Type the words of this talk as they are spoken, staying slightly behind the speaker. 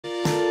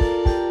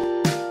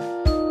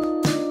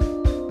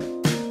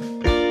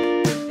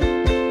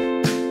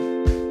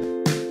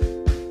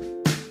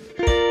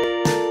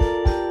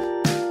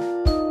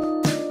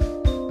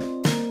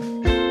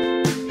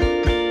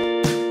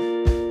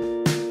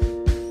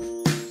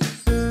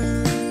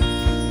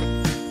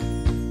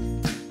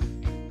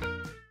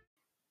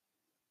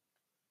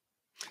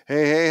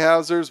Hey,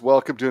 Housers.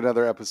 Welcome to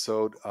another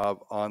episode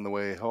of On the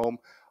Way Home.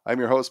 I'm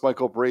your host,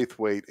 Michael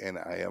Braithwaite, and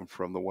I am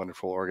from the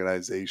wonderful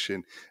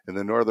organization in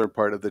the northern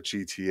part of the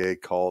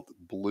GTA called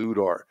Blue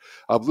Door.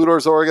 Blue Door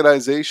is an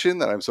organization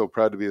that I'm so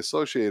proud to be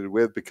associated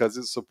with because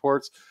it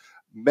supports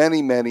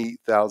many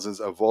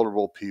thousands of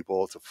vulnerable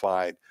people to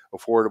find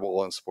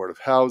affordable and supportive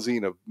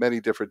housing of many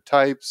different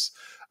types.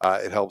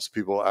 It helps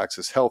people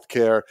access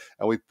healthcare,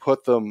 and we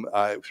put them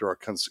through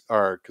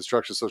our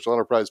construction social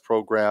enterprise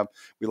program.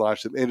 We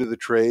launch them into the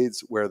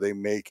trades where they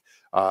make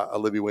a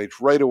living wage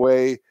right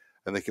away,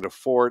 and they can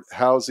afford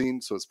housing,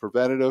 so it's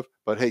preventative.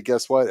 But hey,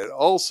 guess what? It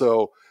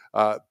also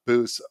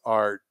boosts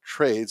our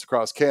trades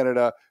across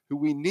Canada, who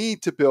we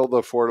need to build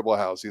affordable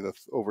housing, the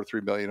over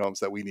 3 million homes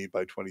that we need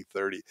by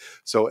 2030.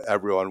 So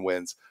everyone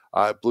wins.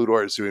 Blue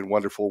Door is doing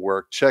wonderful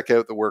work. Check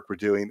out the work we're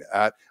doing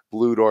at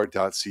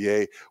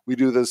bluedoor.ca. We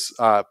do this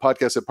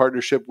podcast in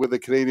partnership with the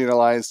Canadian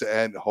Alliance to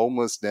End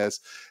Homelessness.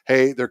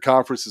 Hey, their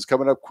conference is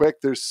coming up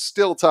quick. There's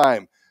still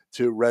time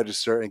to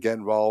register and get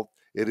involved.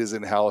 It is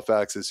in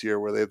Halifax this year,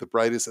 where they have the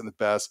brightest and the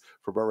best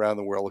from around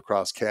the world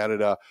across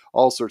Canada.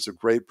 All sorts of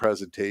great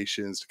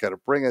presentations to kind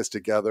of bring us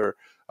together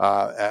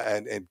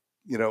and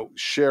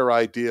share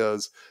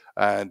ideas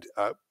and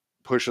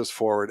push us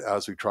forward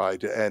as we try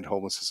to end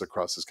homelessness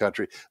across this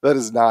country. That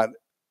is not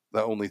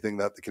the only thing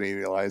that the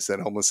Canadian Alliance to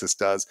End Homelessness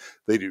does.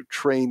 They do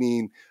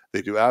training,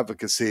 they do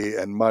advocacy,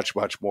 and much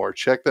more.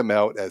 Check them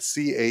out at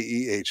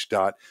caeh.ca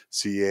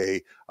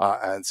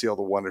and see all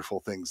the wonderful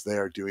things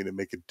they're doing to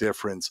make a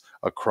difference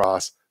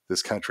across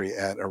this country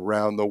and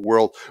around the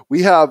world.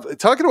 We have,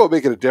 talking about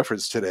making a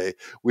difference today,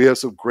 we have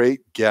some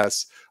great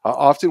guests.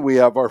 Often we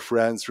have our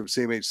friends from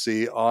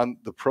CMHC on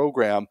the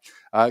program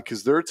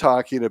because they're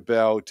talking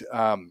about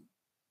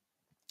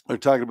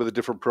the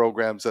different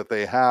programs that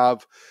they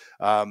have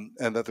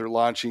and that they're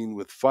launching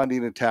with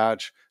funding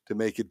attached to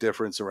make a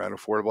difference around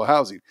affordable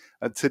housing.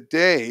 And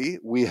today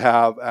we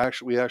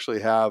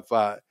actually have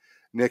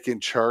Nik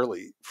and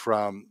Charlie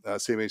from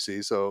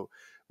CMHC. So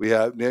we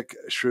have Nik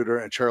Schruder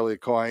and Charlie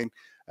Aucoin,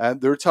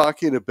 and they're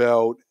talking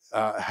about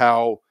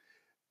how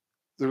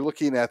they're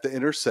looking at the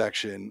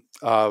intersection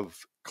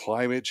of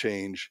climate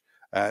change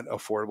and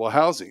affordable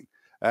housing.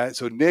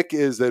 So Nik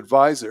is the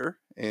advisor,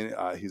 and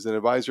he's an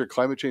advisor in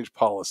climate change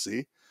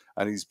policy,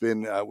 and he's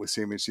been with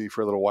CMHC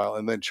for a little while.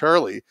 And then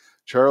Charlie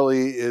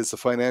is the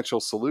financial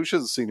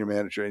solutions senior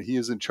manager, and he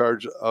is in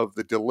charge of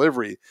the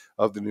delivery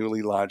of the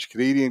newly launched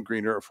Canadian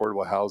Greener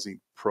Affordable Housing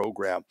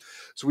Program.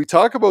 So we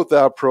talk about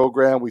that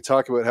program. We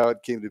talk about how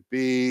it came to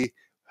be.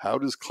 How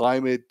does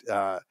climate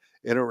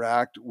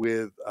interact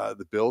with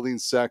the building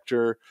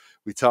sector?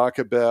 We talk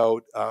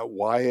about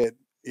why it,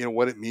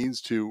 what it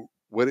means to,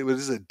 what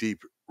is a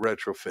deep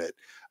retrofit,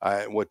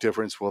 and what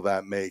difference will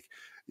that make?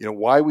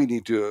 Why we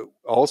need to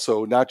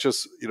also not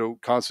just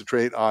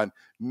concentrate on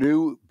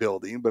new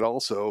building, but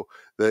also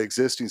the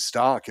existing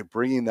stock and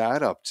bringing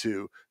that up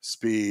to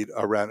speed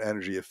around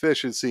energy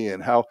efficiency,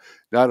 and how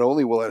not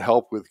only will it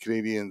help with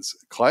Canadians'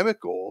 climate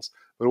goals,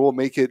 but it will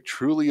make it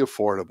truly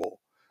affordable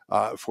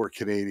for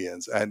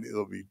Canadians, and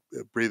it'll be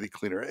breathing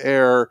cleaner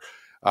air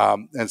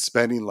and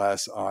spending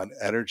less on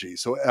energy.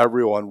 So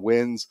everyone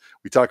wins.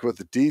 We talk about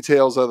the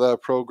details of the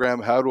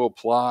program, how to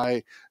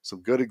apply,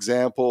 some good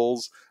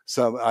examples.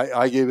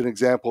 I gave an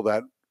example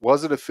that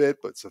wasn't a fit,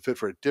 but it's a fit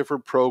for a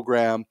different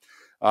program.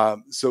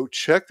 So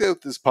check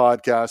out this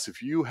podcast.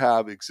 If you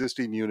have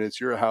existing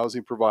units, you're a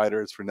housing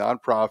provider, it's for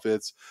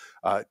nonprofits,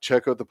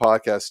 check out the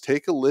podcast,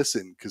 take a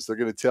listen, because they're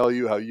going to tell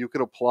you how you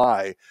can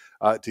apply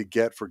to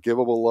get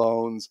forgivable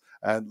loans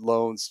and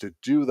loans to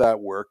do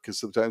that work, because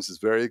sometimes it's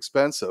very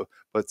expensive,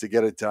 but to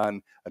get it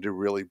done and to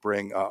really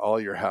bring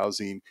all your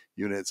housing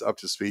units up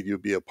to speed, you'll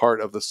be a part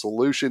of the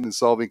solution in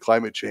solving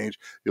climate change.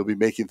 You'll be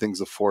making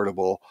things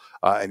affordable,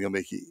 and you'll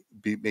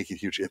be making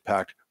huge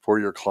impact for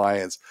your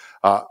clients.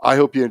 I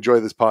hope you enjoy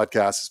this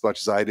podcast as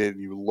much as I did,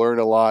 and you learn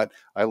a lot.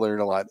 I learn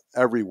a lot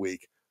every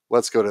week.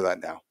 Let's go to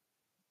that now.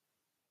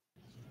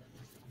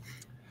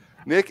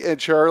 Nik and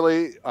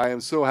Charlie, I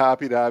am so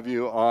happy to have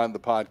you on the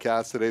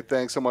podcast today.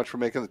 Thanks so much for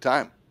making the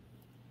time.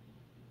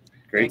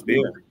 Great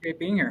being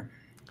here.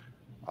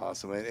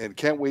 Awesome. And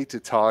can't wait to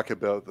talk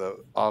about the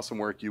awesome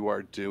work you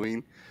are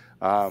doing.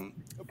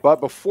 But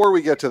before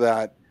we get to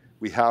that,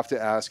 we have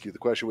to ask you the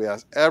question we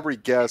ask every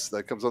guest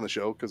that comes on the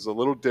show, because it's a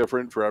little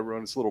different for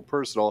everyone. It's a little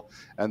personal.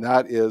 And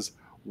that is,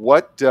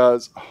 what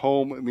does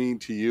home mean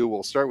to you?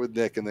 We'll start with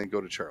Nik and then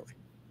go to Charlie.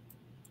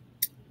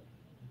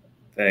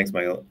 Thanks,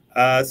 Michael.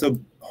 So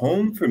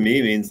home for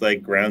me means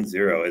like ground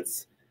zero.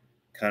 It's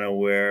kind of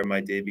where my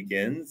day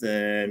begins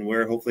and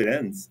where hopefully it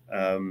ends.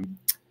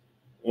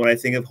 When I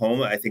think of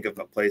home, I think of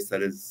a place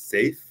that is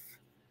safe,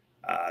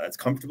 that's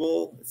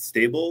comfortable, it's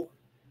stable,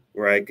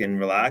 where I can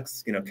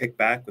relax, kick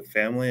back with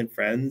family and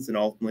friends, and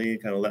ultimately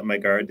kind of let my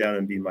guard down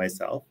and be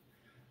myself.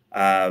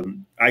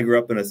 I grew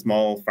up in a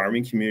small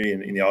farming community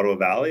in the Ottawa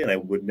Valley, and I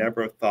would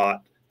never have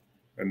thought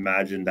or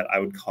imagined that I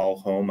would call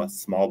home a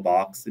small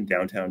box in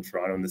downtown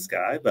Toronto in the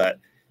sky. But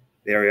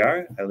there we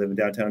are. I live in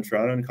downtown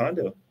Toronto in a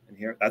condo, and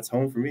here, that's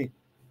home for me.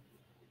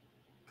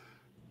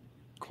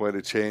 Quite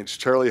a change.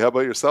 Charlie, how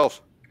about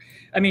yourself?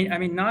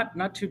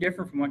 Not too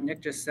different from what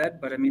Nick just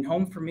said, but I mean,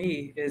 home for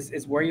me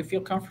is where you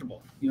feel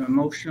comfortable,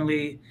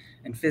 emotionally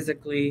and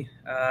physically.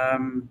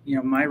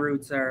 My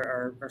roots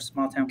are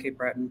small town Cape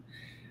Breton.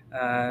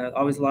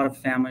 Always a lot of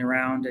family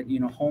around,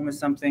 and home is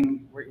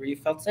something where you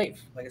felt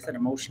safe, like I said,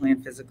 emotionally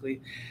and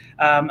physically.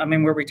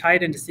 We're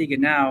retied into SIGA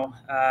now,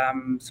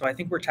 so I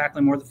think we're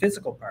tackling more the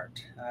physical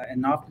part,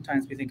 and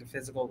oftentimes we think of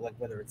physical, like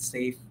whether it's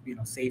safe,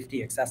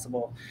 safety,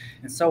 accessible,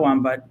 and so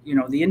on. But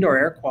the indoor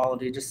air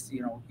quality, just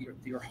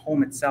your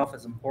home itself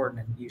is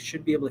important, and you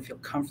should be able to feel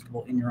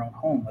comfortable in your own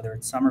home, whether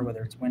it's summer,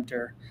 whether it's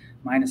winter,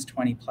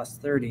 -20,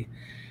 +30.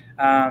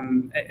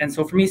 And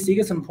so for me, SIGA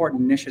is an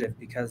important initiative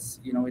because,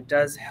 it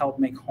does help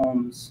make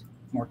homes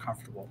more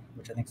comfortable,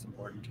 which I think is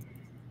important.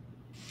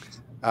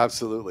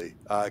 Absolutely.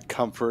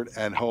 Comfort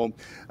and home.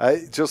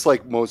 Just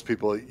like most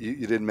people,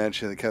 you didn't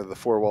mention kind of the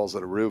four walls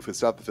and a roof.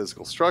 It's not the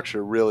physical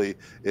structure. Really,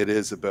 it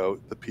is about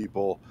the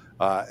people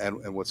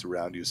and what's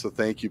around you. So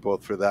thank you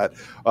both for that.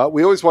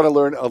 We always want to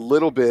learn a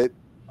little bit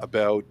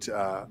about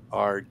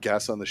our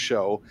guests on the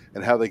show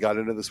and how they got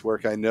into this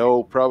work. I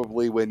know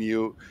probably when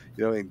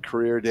in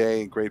career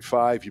day in grade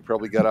 5, you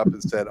probably got up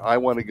and said, I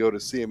want to go to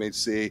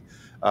CMHC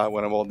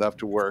when I'm old enough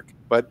to work.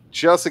 But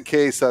just in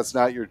case that's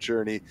not your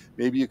journey,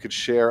 maybe you could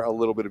share a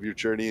little bit of your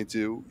journey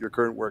into your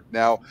current work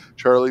now.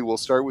 Charlie, we'll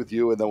start with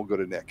you and then we'll go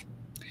to Nick.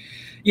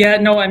 Yeah,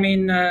 no,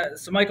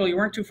 so Michael, you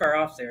weren't too far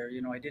off there.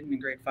 I didn't in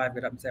grade 5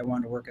 get up and say I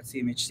wanted to work at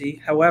CMHC.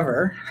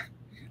 However,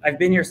 I've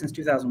been here since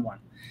 2001.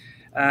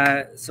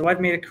 So I've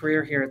made a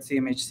career here at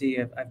CMHC.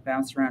 I've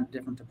bounced around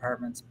different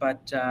departments,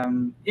 but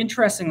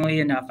interestingly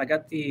enough, I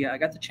got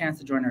the chance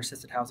to join our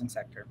assisted housing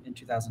sector in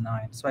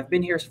 2009. So I've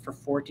been here for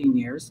 14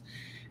 years,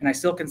 and I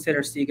still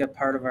consider SIGA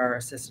part of our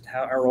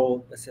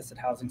old assisted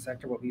housing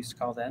sector, what we used to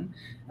call then.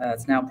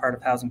 It's now part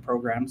of housing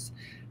programs.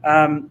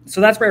 So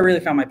that's where I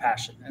really found my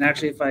passion. And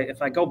actually,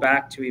 if I go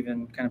back to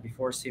even kind of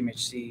before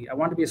CMHC, I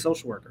wanted to be a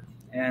social worker.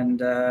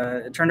 And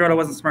it turned out I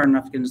wasn't smart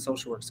enough to get into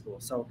social work school,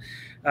 so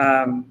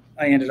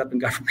I ended up in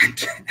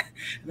government.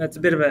 That's a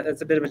bit of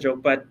a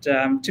joke, but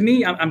to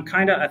me, I've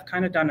kind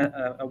of done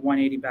a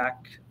 180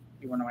 back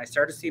when I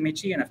started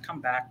CMHC, and I've come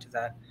back to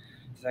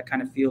that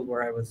kind of field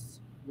where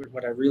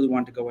what I really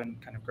wanted to go in,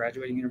 kind of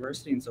graduating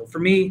university. And so for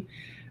me,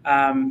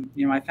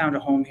 I found a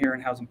home here in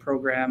housing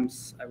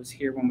programs. I was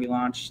here when we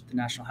launched the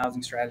National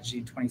Housing Strategy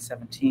in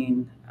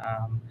 2017.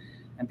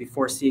 And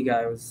before SIGA,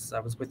 I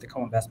was with the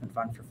Co-Investment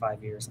Fund for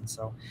 5 years. And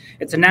so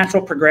it's a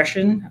natural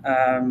progression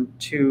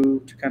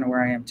to kind of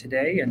where I am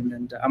today.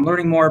 And I'm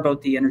learning more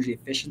about the energy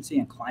efficiency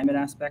and climate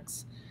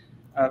aspects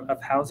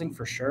of housing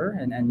for sure.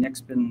 And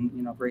Nick's been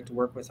great to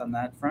work with on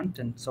that front.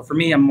 And so for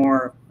me, I'm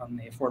more on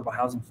the affordable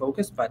housing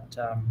focus, but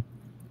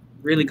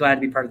really glad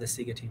to be part of the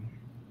SIGA team.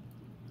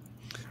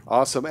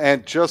 Awesome.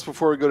 And just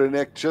before we go to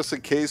Nick, just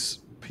in case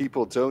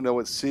people don't know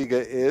what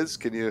SIGA is,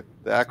 the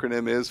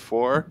acronym is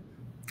for?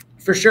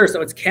 For sure. So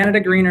it's Canada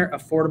Greener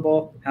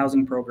Affordable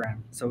Housing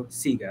Program. So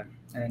SIGA.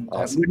 And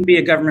awesome. It wouldn't be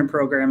a government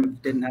program if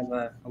it didn't have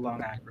a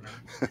long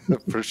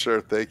acronym. For sure.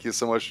 Thank you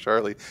so much,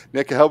 Charlie.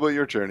 Nick, how about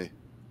your journey?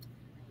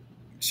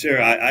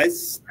 Sure. I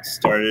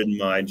started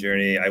my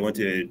journey. I went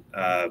to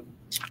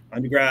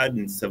undergrad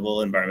in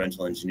civil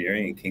environmental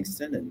engineering in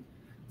Kingston and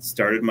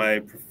started my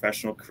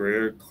professional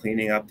career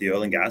cleaning up the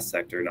oil and gas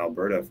sector in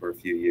Alberta for a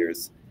few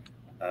years.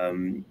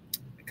 Kind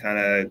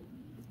of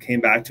came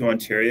back to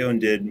Ontario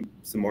and did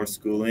some more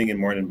schooling and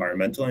more in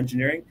environmental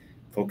engineering,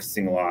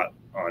 focusing a lot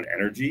on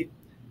energy,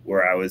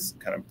 where I was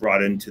kind of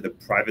brought into the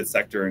private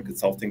sector and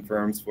consulting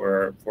firms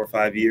for 4 or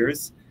 5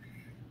 years.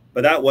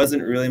 But that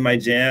wasn't really my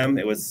jam.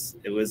 It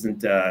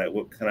wasn't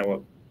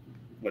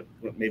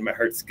what made my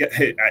heart skip.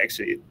 I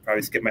actually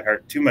probably skipped my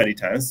heart too many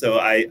times. So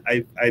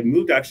I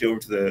moved actually over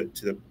to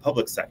the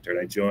public sector, and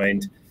I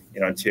joined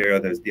in Ontario.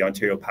 There's the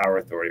Ontario Power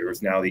Authority, or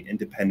is now the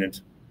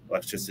Independent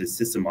Electricity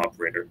System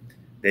Operator.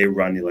 They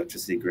run the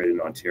electricity grid in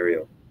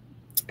Ontario.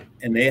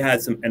 And they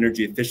had some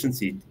energy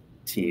efficiency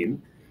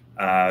team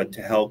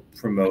to help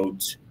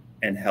promote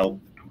and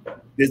help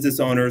business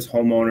owners,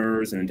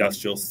 homeowners, and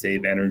industrials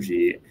save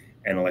energy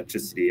and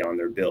electricity on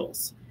their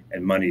bills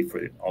and money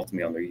for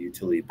ultimately on their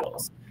utility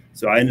bills.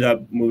 So I ended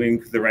up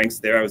moving the ranks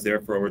there. I was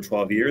there for over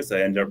 12 years.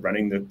 I ended up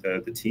running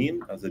the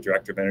team. I was the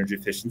director of energy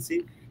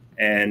efficiency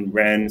and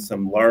ran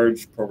some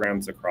large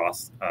programs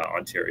across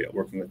Ontario,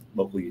 working with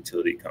local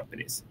utility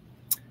companies.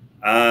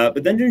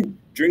 But then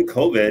during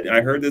COVID,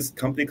 I heard this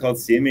company called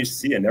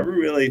CMHC. I never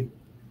really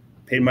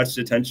paid much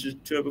attention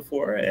to it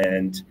before,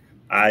 and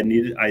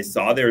I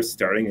saw they were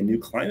starting a new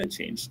climate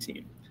change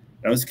team.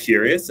 And I was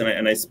curious,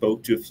 and I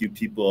spoke to a few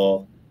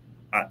people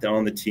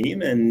on the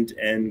team,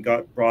 and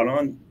got brought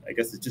on. I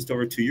guess it's just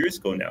over 2 years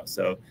ago now.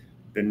 So,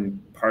 been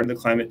part of the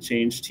climate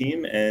change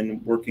team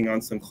and working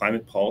on some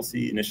climate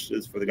policy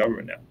initiatives for the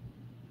government now.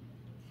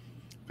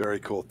 Very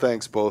cool.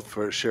 Thanks both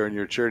for sharing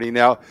your journey.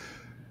 Now,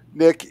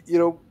 Nick, you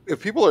know,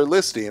 if people are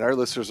listening, our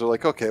listeners are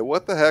like, okay,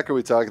 what the heck are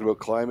we talking about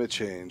climate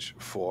change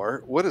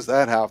for? What does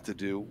that have to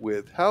do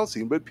with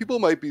housing? But people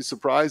might be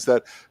surprised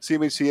that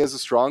CMHC has a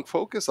strong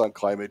focus on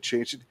climate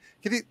change.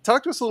 Can you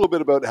talk to us a little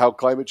bit about how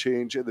climate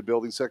change and the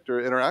building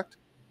sector interact?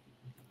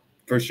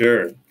 For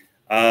sure.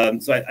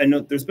 So I know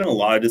there's been a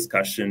lot of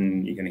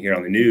discussion you can hear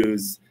on the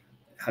news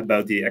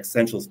about the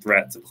existential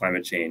threats of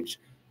climate change.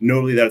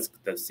 Notably, that's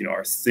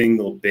our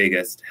single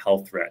biggest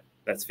health threat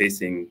that's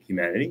facing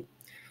humanity.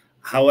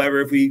 However,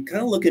 if we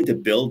kind of look into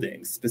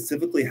buildings,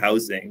 specifically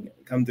housing,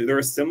 there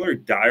are similar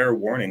dire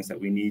warnings that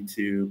we need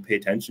to pay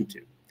attention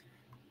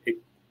to.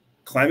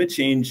 Climate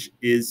change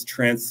is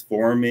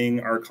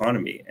transforming our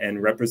economy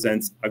and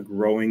represents a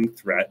growing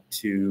threat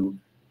to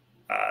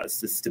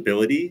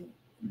stability,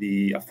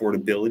 the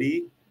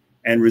affordability,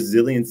 and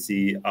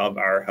resiliency of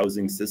our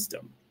housing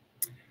system.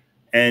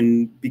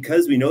 And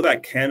because we know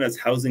that Canada's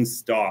housing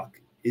stock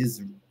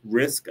is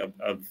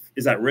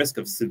at risk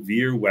of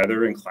severe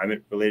weather and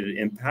climate-related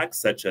impacts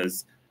such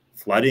as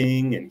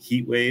flooding and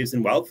heat waves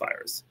and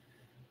wildfires.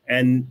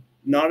 And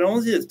not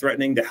only is it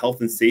threatening the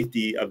health and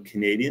safety of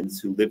Canadians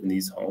who live in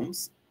these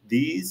homes,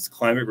 these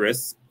climate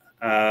risks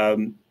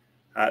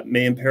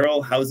may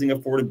imperil housing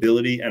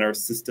affordability and our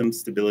system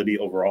stability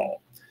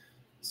overall.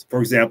 So for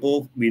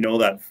example, we know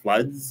that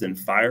floods and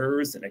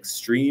fires and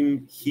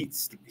extreme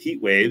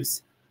heat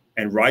waves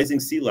and rising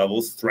sea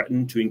levels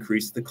threaten to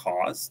increase the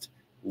cost,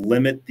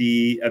 limit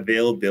the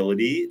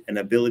availability and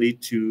ability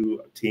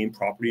to obtain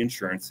property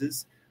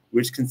insurances,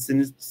 which can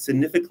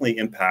significantly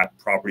impact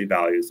property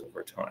values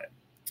over time.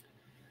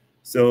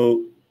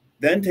 So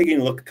then taking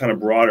a look kind of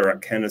broader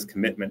at Canada's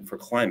commitment for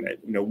climate,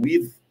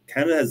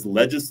 Canada has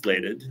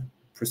legislated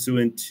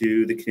pursuant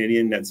to the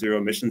Canadian Net Zero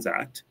Emissions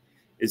Act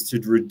is to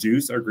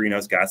reduce our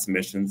greenhouse gas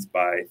emissions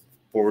by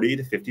 40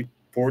 to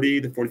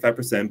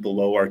 45%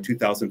 below our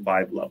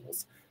 2005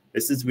 levels.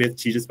 This is we have to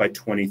achieve this by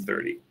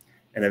 2030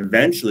 and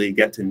eventually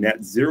get to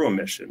net zero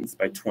emissions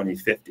by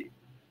 2050.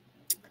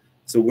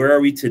 So where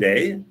are we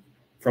today?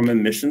 From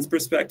emissions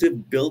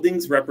perspective,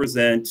 buildings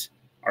represent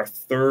our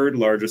third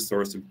largest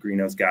source of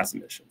greenhouse gas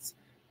emissions,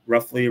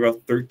 roughly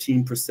about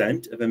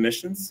 13% of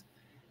emissions.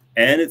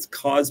 And it's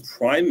caused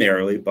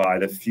primarily by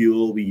the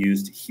fuel we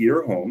use to heat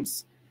our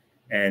homes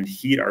and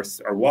heat our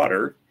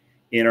water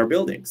in our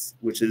buildings,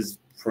 which is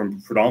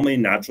from predominantly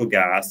natural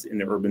gas in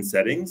the urban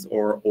settings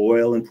or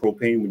oil and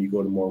propane when you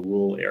go to more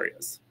rural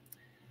areas.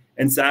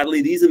 And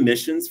sadly, these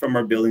emissions from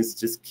our buildings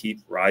just keep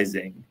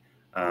rising.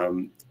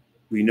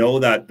 We know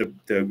that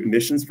the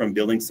emissions from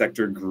building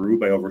sector grew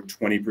by over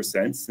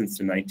 20% since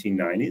the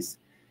 1990s,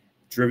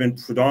 driven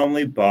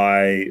predominantly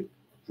by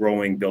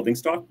growing building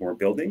stock, more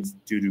buildings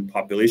due to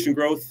population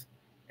growth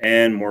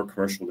and more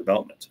commercial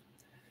development.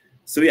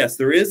 So yes,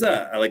 there is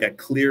a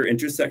clear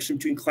intersection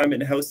between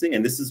climate and housing,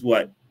 and this is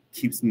what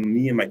keeps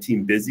me and my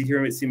team busy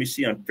here at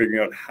CMHC on figuring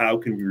out how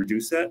can we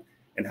reduce that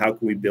and how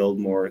can we build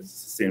more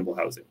sustainable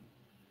housing.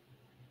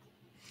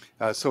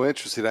 So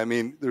interesting. I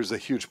mean, there's a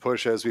huge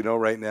push, as we know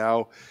right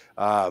now.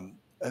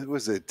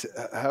 Was it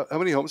how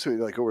many homes?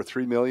 Like over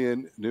 3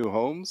 million new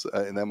homes,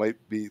 and that might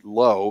be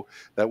low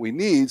that we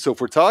need. So if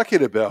we're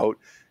talking about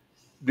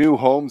new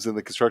homes and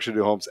the construction of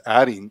new homes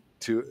adding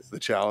to the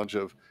challenge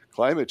of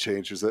climate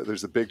change,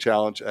 there's a big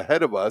challenge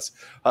ahead of us.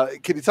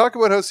 Can you talk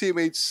about how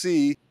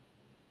CMHC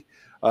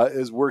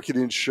is working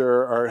to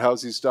ensure our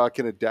housing stock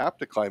can adapt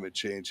to climate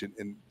change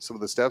and some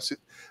of the steps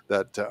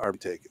that are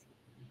taken?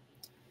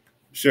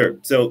 Sure.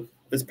 So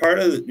as part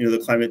of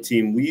the climate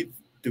team, we're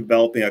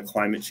developing a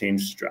climate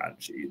change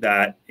strategy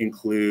that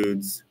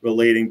includes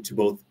relating to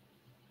both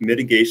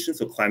mitigation,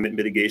 so climate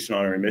mitigation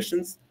on our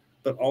emissions,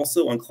 but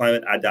also on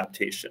climate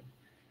adaptation.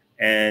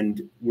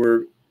 And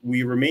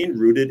we remain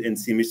rooted in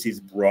CMHC's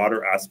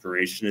broader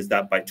aspiration is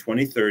that by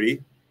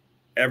 2030,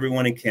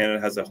 everyone in Canada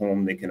has a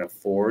home they can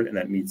afford and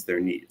that meets their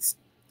needs.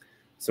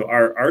 So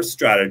our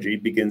strategy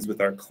begins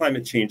with our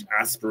climate change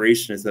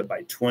aspiration is that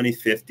by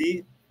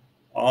 2050,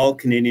 all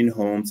Canadian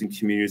homes and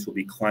communities will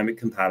be climate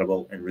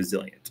compatible and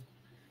resilient.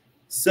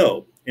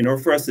 So in order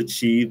for us to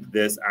achieve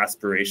this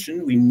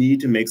aspiration, we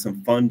need to make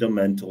some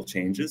fundamental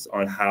changes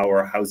on how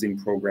our housing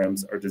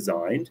programs are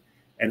designed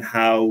and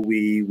how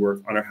we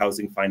work on our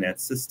housing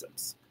finance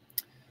systems.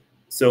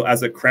 So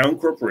as a Crown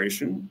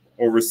corporation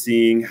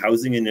overseeing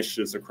housing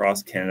initiatives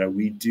across Canada,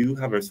 we do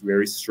have a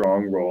very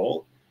strong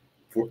role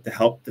to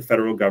help the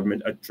federal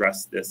government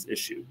address this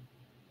issue.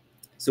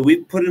 So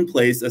we've put in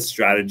place a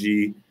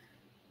strategy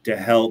to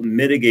help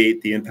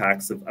mitigate the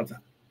impacts of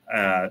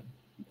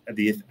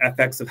the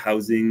effects of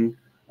housing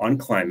on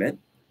climate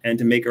and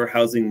to make our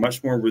housing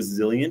much more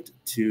resilient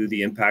to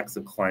the impacts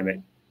of climate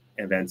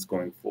events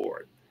going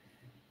forward.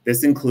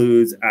 This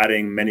includes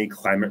adding many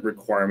climate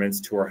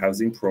requirements to our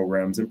housing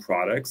programs and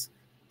products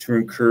to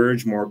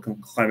encourage more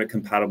climate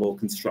compatible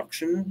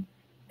construction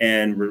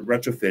and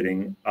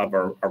retrofitting of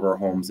our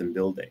homes and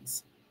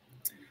buildings.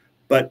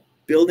 But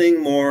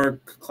building more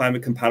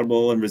climate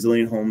compatible and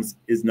resilient homes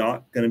is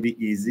not going to be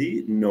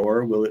easy,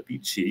 nor will it be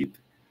cheap.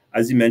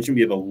 As you mentioned,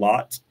 we have a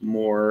lot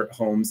more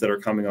homes that are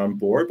coming on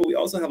board, but we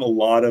also have a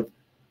lot of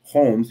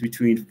homes,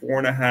 between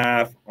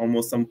 4.5,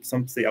 almost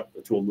some say up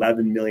to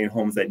 11 million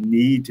homes that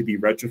need to be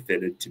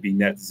retrofitted to be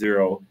net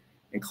zero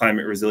and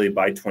climate resilient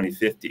by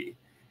 2050.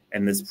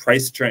 And this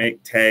price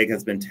tag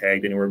has been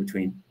tagged anywhere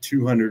between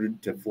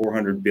 $200 to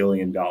 $400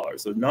 billion.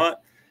 So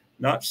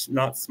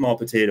not small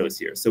potatoes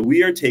here. So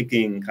we are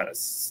taking kind of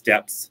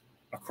steps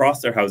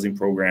across our housing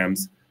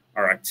programs,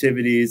 our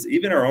activities,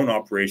 even our own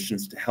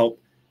operations to help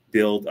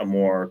build a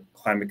more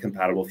climate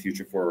compatible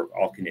future for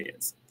all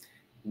Canadians.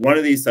 One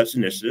of these such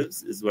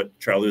initiatives is what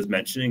Charlie was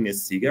mentioning,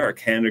 is CEGA, our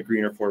Canada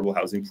Greener Affordable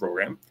Housing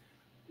Program,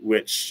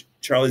 which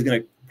Charlie's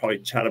going to probably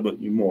chat about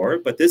you more,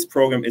 but this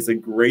program is a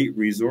great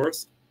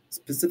resource,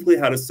 specifically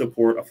how to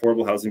support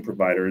affordable housing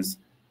providers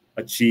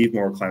achieve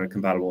more climate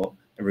compatible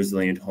and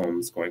resilient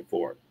homes going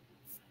forward.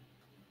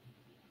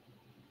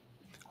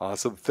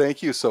 Awesome.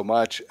 Thank you so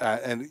much.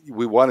 And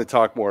we want to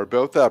talk more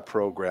about that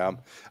program.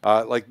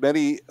 Like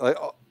many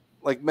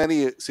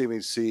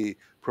CMHC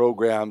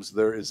programs,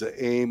 there is an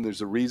aim,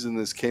 there's a reason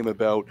this came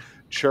about.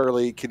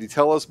 Charlie, can you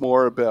tell us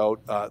more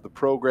about the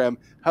program?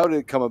 How did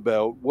it come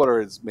about? What are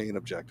its main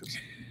objectives?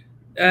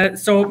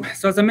 So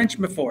as I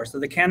mentioned before, so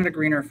the Canada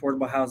Greener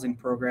Affordable Housing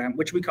Program,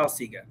 which we call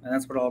CEGA, and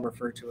that's what I'll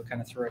refer to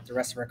kind of throughout the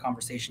rest of our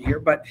conversation here.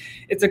 But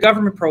it's a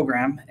government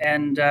program,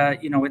 and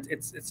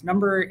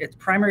its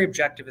primary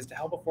objective is to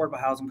help affordable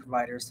housing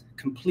providers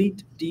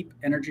complete deep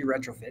energy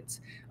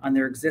retrofits on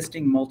their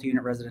existing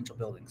multi-unit residential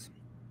buildings.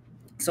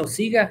 So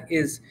CEGA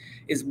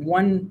is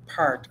one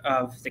part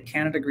of the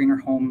Canada Greener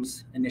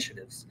Homes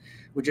initiatives,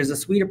 which is a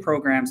suite of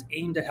programs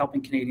aimed at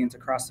helping Canadians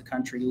across the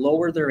country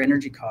lower their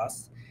energy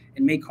costs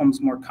and make homes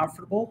more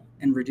comfortable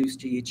and reduce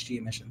GHG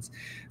emissions.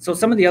 So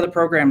some of the other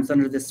programs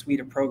under this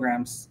suite of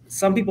programs,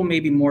 some people may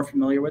be more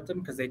familiar with them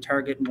because they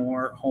target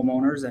more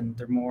homeowners, and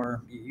they're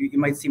more, you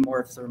might see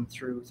more of them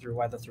through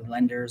either through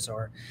lenders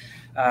or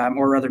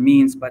other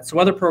means. But so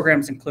other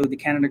programs include the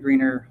Canada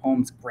Greener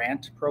Homes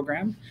Grant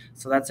Program.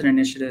 So that's an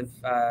initiative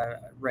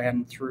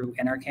ran through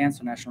NRCan,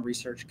 so National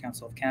Research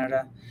Council of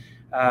Canada.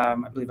 I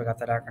believe I got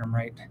that acronym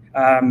right.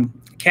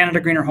 Canada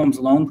Greener Homes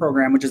Loan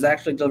Program, which is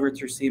actually delivered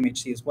through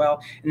CMHC as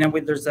well. And then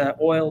there's a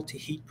oil to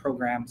heat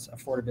programs,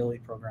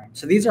 affordability program.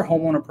 So these are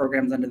homeowner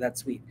programs under that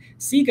suite.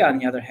 CEGA, on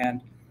the other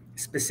hand,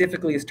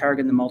 specifically is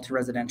targeting the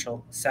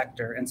multi-residential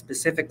sector and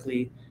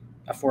specifically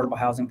affordable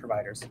housing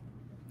providers.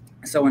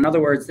 So in other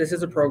words, this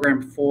is a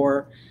program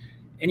for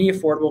any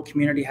affordable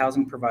community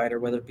housing provider,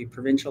 whether it be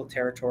provincial,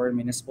 territorial,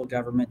 municipal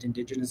government,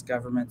 Indigenous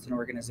governments and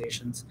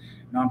organizations,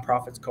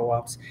 nonprofits,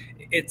 co-ops.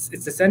 It's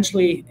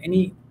essentially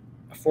any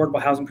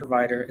affordable housing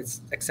provider,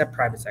 except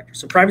private sector.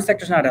 So private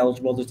sector is not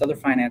eligible. There's other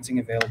financing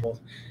available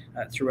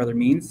through other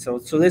means. So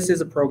this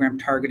is a program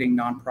targeting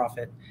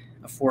nonprofit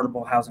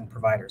affordable housing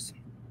providers.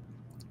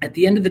 At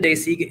the end of the day,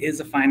 CEGA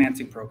is a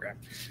financing program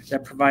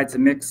that provides a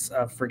mix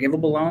of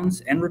forgivable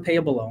loans and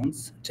repayable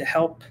loans to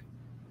help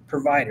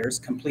providers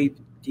complete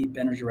deep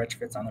energy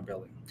retrofits on their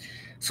building.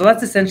 So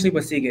that's essentially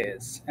what CEGA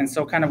is. And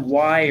so kind of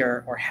why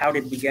or how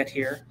did we get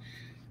here?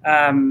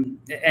 And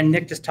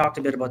Nick just talked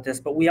a bit about this,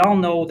 but we all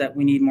know that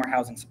we need more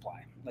housing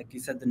supply. Like you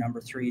said, the number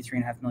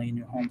 3.5 million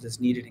new homes is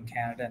needed in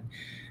Canada.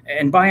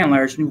 And by and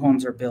large, new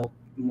homes are built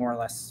more or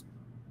less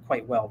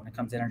quite well when it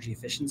comes to energy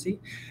efficiency.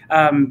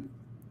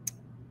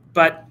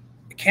 But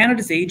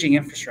Canada's aging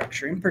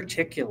infrastructure, in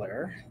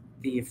particular,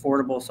 the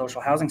affordable social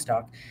housing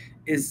stock,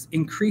 is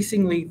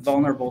increasingly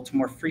vulnerable to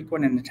more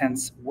frequent and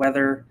intense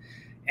weather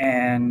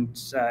and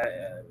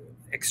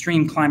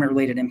extreme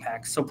climate-related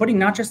impacts. So putting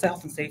not just the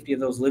health and safety of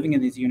those living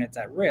in these units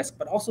at risk,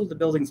 but also the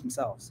buildings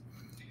themselves.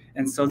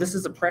 And so this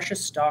is a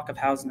precious stock of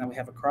housing that we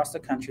have across the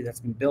country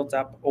that's been built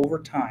up over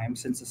time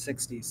since the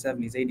 60s,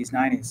 70s,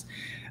 80s,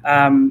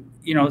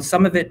 90s.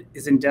 Some of it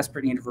is in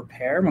desperate need of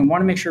repair, and we want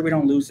to make sure we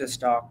don't lose this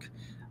stock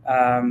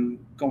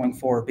going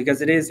forward,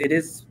 because it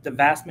is the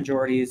vast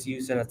majority is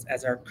used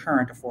as our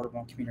current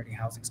affordable community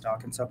housing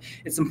stock. And so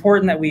it's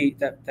important that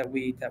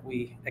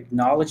we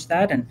acknowledge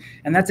that,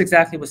 and that's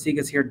exactly what CEGA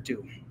is here to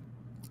do.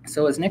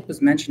 So as Nick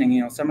was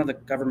mentioning, some of the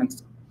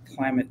government's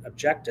climate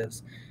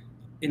objectives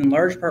in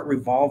large part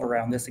revolve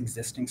around this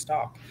existing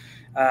stock.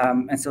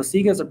 And so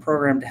CEGA is a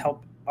program to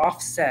help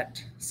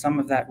offset some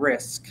of that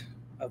risk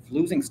of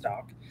losing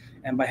stock,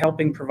 and by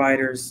helping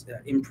providers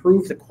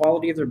improve the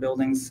quality of their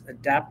buildings,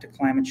 adapt to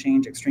climate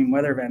change, extreme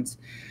weather events,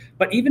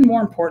 but even more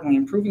importantly,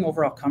 improving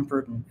overall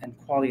comfort and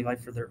quality of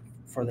life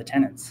for the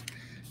tenants.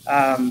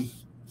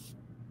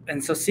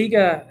 And so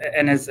CEGA,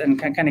 and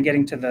kind of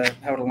getting to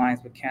how it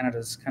aligns with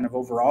Canada's kind of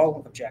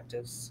overall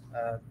objectives,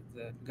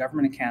 the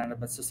government of Canada,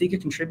 but so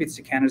CEGA contributes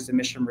to Canada's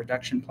emission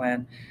reduction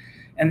plan.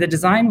 And the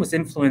design was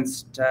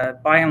influenced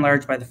by and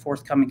large by the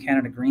forthcoming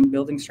Canada Green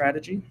Building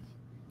Strategy,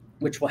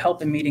 which will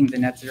help in meeting the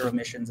net zero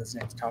emissions, as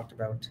Nick talked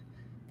about,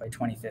 by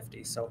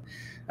 2050. So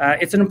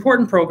it's an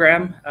important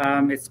program.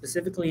 It's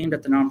specifically aimed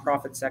at the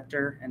nonprofit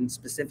sector and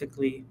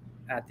specifically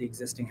at the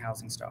existing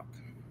housing stock.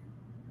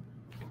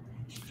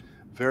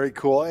 Very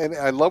cool. And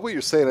I love what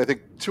you're saying. I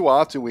think too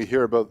often we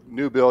hear about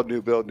new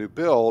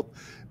build,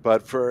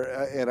 But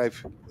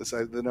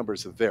the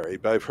numbers have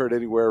varied, but I've heard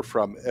anywhere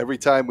from every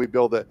time we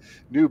build a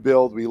new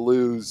build, we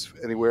lose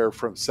anywhere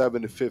from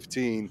 7 to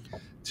 15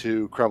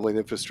 to crumbling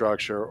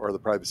infrastructure or the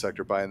private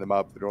sector buying them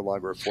up. They're no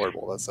longer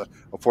affordable. That's an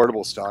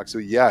affordable stock. So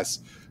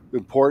yes,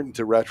 important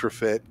to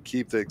retrofit,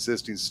 keep the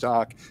existing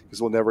stock,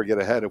 because we'll never get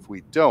ahead if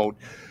we don't.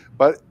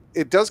 But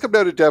it does come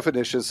down to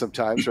definitions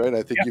sometimes, right?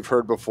 I think you've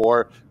heard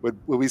before when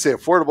we say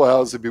affordable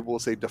housing, people will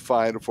say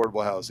define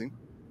affordable housing,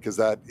 because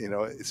that,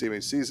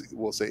 CMHC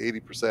will say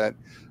 80%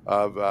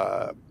 of,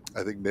 I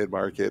think,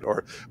 mid-market.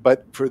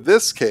 But for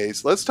this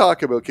case, let's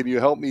talk about, can you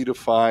help me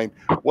define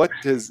what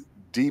does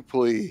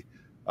deeply,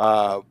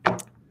 what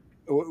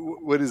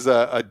is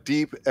a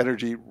deep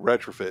energy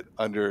retrofit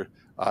under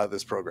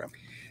this program?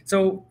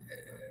 So,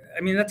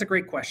 I mean, that's a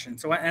great question.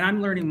 So, and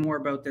I'm learning more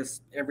about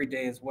this every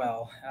day as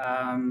well.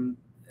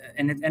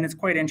 And it's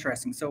quite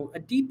interesting. So a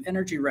deep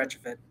energy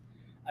retrofit,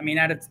 I mean,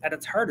 at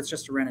its heart, it's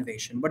just a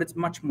renovation, but it's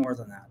much more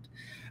than that.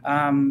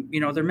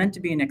 They're meant to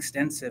be an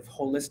extensive,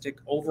 holistic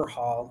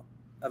overhaul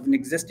of an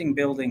existing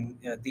building,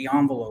 the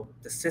envelope,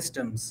 the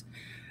systems,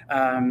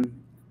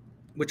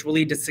 which will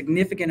lead to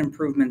significant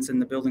improvements in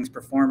the building's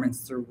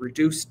performance through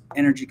reduced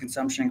energy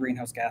consumption and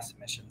greenhouse gas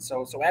emissions.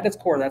 So at its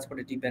core, that's what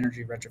a deep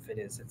energy retrofit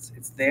is.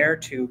 It's there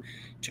to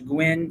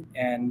go in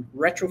and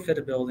retrofit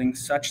a building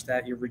such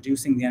that you're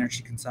reducing the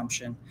energy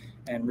consumption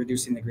and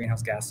reducing the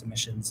greenhouse gas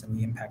emissions and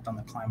the impact on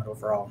the climate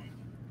overall.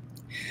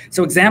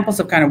 So examples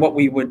of kind of what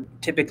we would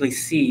typically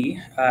see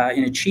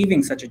in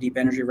achieving such a deep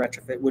energy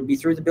retrofit would be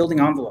through the building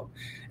envelope.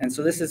 And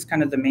so this is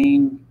kind of the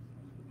main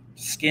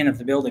skin of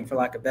the building, for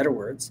lack of better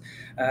words,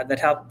 that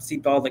help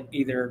seep all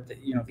either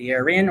the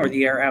air in or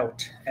the air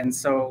out. And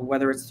so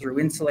whether it's through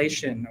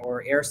insulation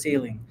or air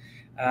sealing,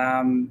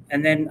 and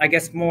then I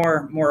guess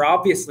more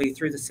obviously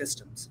through the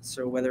systems.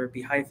 So whether it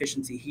be high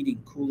efficiency heating,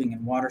 cooling,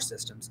 and water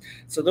systems.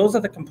 So those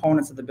are the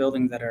components of the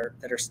building that are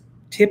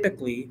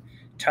typically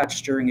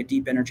touched during a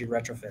deep energy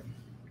retrofit.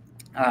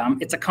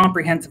 It's a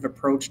comprehensive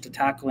approach to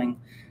tackling,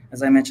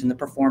 as I mentioned, the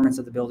performance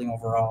of the building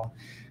overall.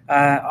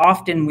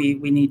 Often we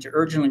need to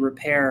urgently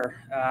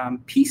repair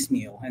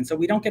piecemeal, and so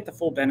we don't get the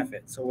full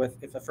benefit. So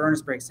if a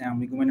furnace breaks down,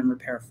 we go in and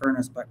repair a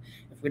furnace, but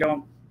if we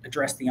don't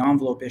address the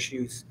envelope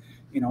issues,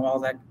 all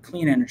that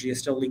clean energy is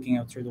still leaking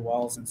out through the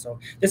walls. And so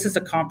this is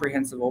a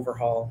comprehensive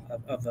overhaul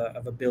of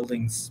a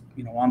building's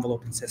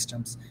envelope and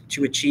systems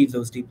to achieve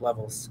those deep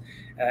levels.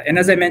 And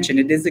as I mentioned,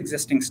 it is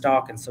existing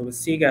stock, and so with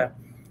SIGA,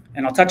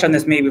 and I'll touch on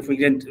this maybe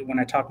when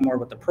I talk more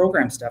about the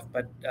program stuff,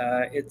 but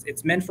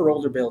it's meant for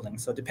older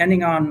buildings. So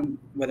depending on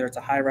whether it's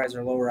a high rise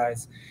or low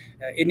rise,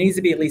 it needs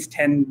to be at least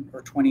 10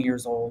 or 20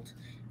 years old.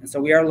 And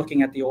so we are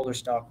looking at the older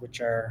stock,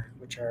 which are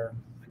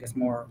I guess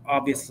more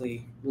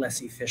obviously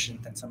less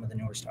efficient than some of the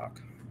newer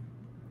stock.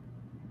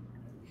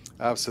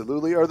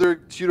 Absolutely. Do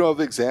you know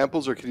of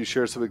examples, or can you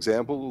share some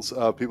examples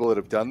of people that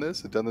have done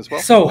this well?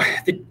 So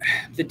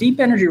the deep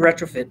energy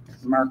retrofit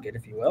market,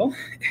 if you will,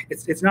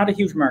 it's not a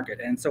huge market,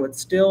 and so it's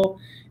still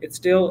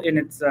in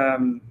its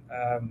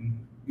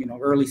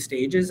early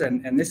stages,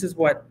 and this is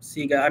what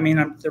SIGA. I mean,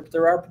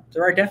 there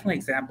are definitely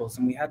examples,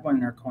 and we had one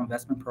in our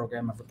co-investment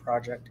program of a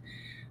project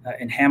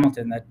in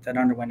Hamilton that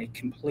underwent a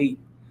complete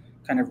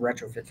kind of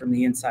retrofit from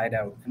the inside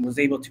out and was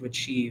able to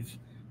achieve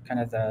kind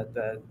of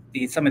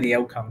some of the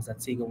outcomes that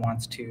SIGA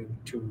wants to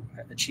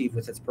achieve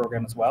with its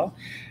program as well.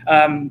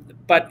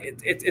 But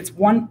it's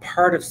one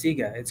part of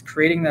SIGA. It's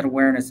creating that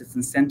awareness. It's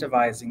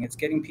incentivizing. It's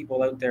getting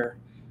people out there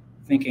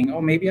thinking,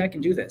 oh, maybe I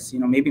can do this.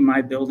 Maybe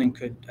my building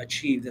could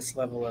achieve this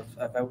level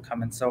of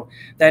outcome. And so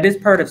that is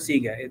part of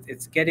SIGA.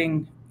 It's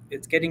getting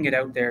it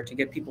out there to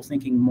get people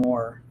thinking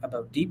more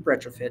about deep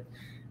retrofit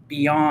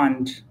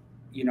beyond,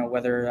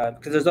 whether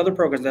because there's other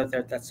programs out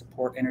there that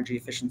support energy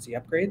efficiency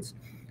upgrades,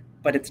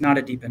 but it's not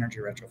a deep energy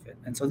retrofit.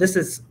 And so this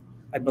is,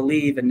 I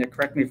believe, and Nick,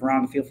 correct me if I'm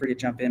wrong, feel free to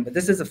jump in, but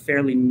this is a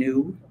fairly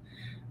new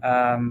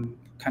kind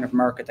of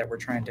market that we're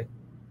trying to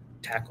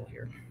tackle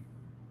here.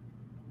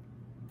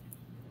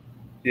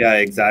 Yeah,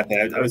 exactly.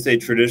 I would say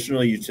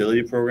traditional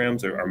utility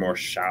programs are more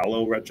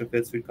shallow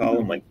retrofits, we call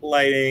them, like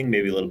lighting,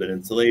 maybe a little bit of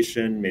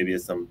insulation, maybe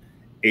some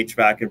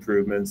HVAC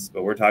improvements,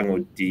 but we're talking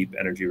about deep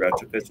energy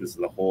retrofits. This is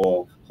the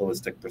whole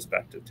holistic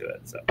perspective to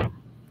it. So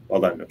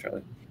well done,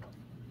 Charlie.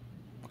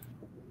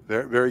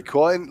 Very, very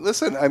cool. And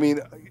listen, I mean,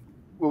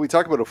 when we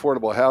talk about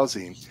affordable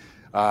housing,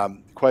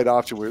 quite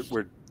often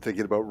we're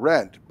thinking about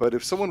rent. But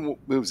if someone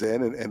moves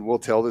in, and we'll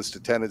tell this to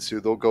tenants who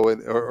they'll go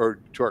in, or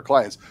to our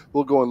clients,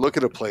 we'll go and look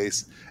at a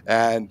place,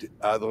 and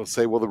they'll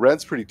say, well, the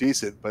rent's pretty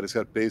decent, but it's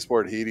got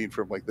baseboard heating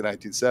from like the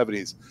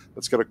 1970s.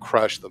 That's going to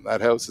crush them.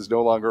 That house is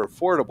no longer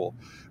affordable,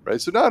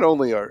 right? So not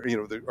only are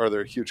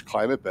there huge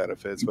climate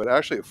benefits, but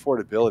actually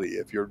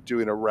affordability. If you're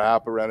doing a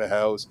wrap around a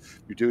house,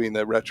 you're doing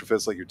the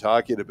retrofits like you're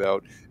talking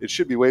about, it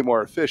should be way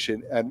more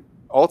efficient and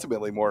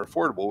ultimately more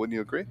affordable. Wouldn't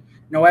you agree?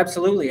 No,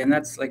 absolutely. And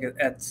that's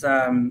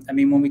I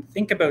mean, when we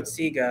think about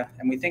SIGA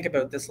and we think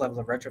about this level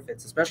of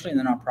retrofits, especially in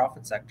the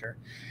nonprofit sector,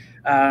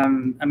 I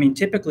mean,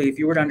 typically if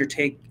you were to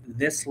undertake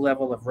this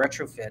level of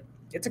retrofit,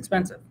 it's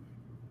expensive.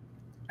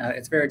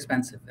 It's very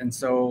expensive. And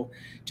so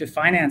to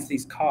finance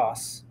these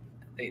costs,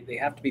 they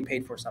have to be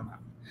paid for somehow.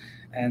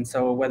 And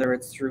so whether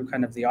it's through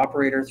kind of the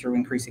operator, through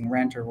increasing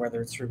rent, or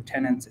whether it's through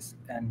tenants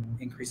and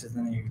increases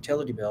in their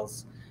utility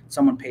bills,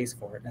 someone pays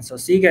for it. And so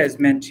SEGA is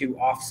meant to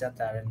offset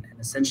that and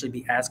essentially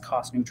be as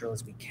cost neutral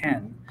as we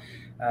can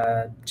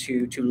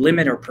to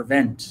limit or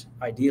prevent,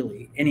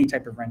 ideally, any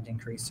type of rent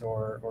increase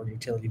or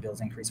utility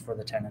bills increase for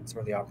the tenants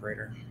or the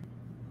operator.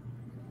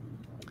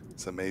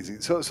 It's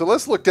amazing. So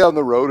let's look down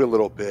the road a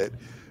little bit.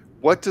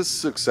 What does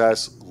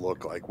success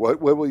look like?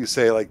 What will you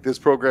say, like, this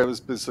program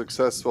has been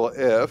successful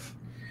if?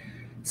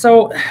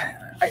 So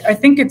I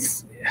think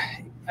it's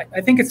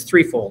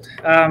threefold.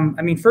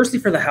 I mean, firstly,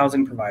 for the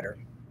housing provider.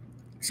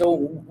 So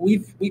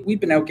we've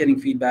been out getting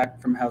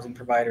feedback from housing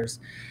providers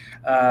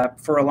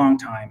for a long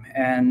time,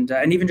 and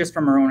even just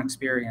from our own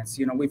experience,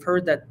 we've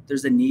heard that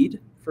there's a need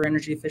for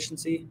energy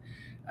efficiency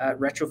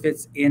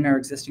retrofits in our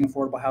existing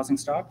affordable housing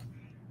stock,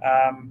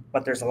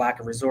 but there's a lack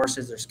of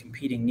resources. There's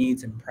competing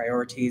needs and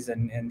priorities,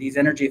 and these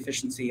energy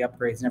efficiency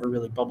upgrades never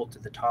really bubbled to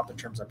the top in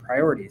terms of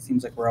priority. It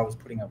seems like we're always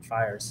putting out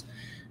fires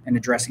and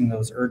addressing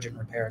those urgent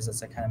repairs,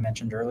 as I kind of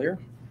mentioned earlier.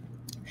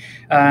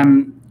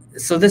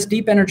 So this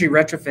deep energy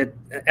retrofit,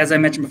 as I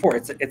mentioned before,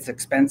 it's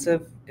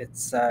expensive.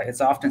 It's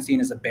often seen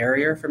as a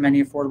barrier for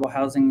many affordable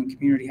housing and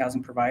community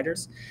housing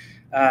providers.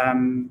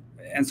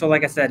 And so,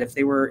 like I said, if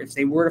they were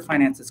to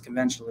finance this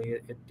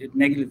conventionally, it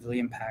negatively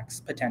impacts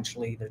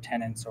potentially their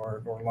tenants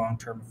or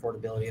long-term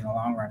affordability in the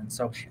long run. And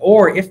so,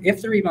 or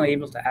if they're even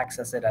able to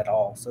access it at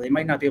all, so they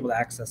might not be able to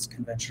access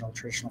conventional,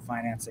 traditional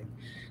financing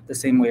the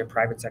same way a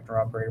private sector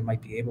operator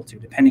might be able to,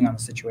 depending on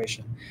the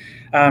situation.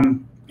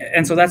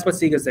 And so that's what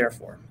SEGA is there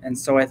for. And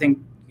so I think,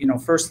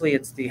 firstly,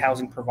 it's the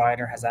housing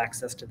provider has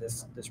access to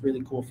this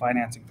really cool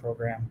financing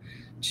program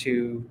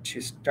to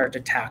start to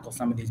tackle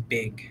some of these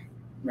big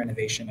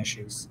renovation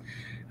issues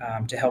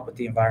to help with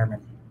the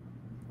environment.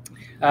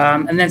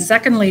 And then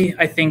secondly,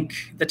 I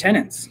think the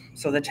tenants.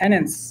 So the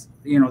tenants,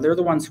 they're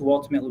the ones who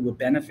ultimately will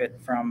benefit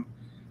from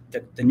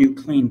the new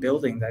clean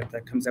building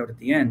that comes out at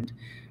the end.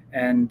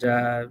 And,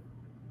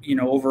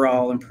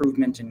 overall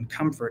improvement in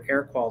comfort,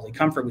 air quality.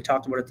 Comfort, we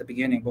talked about at the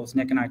beginning. Both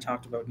Nick and I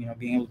talked about,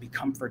 being able to be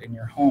comfortable in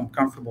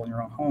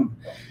your own home.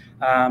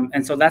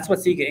 And so that's what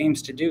SEGA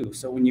aims to do.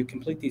 So when you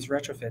complete these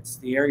retrofits,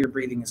 the air you're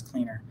breathing is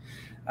cleaner.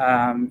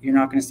 You're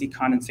not going to see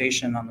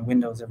condensation on the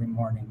windows every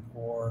morning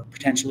or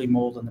potentially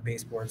mold on the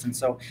baseboards. And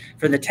so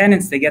for the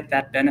tenants, they get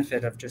that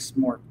benefit of just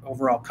more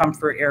overall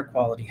comfort, air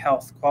quality,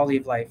 health, quality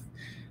of life.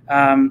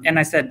 And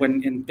I said,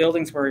 when in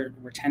buildings where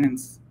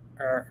tenants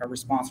are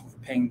responsible for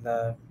paying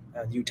the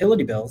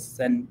utility bills,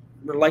 then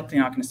we're likely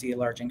not going to see a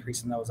large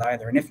increase in those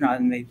either. And if not,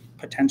 then they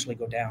potentially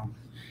go down.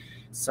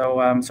 So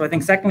I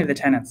think secondly, the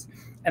tenants.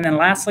 And then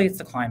lastly, it's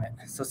the climate.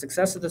 So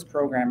success of this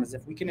program is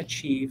if we can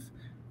achieve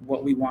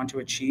what we want to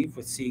achieve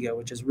with SEGA,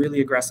 which is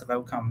really aggressive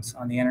outcomes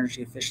on the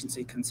energy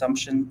efficiency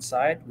consumption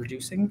side,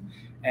 reducing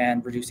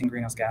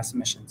greenhouse gas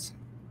emissions.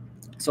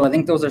 So I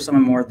think those are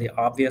some more of the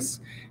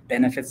obvious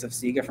benefits of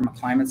SEGA from a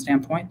climate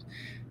standpoint.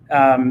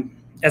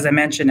 As I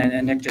mentioned,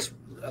 and Nick just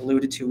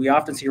alluded to, we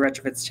often see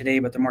retrofits today,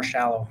 but they're more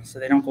shallow. So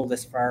they don't go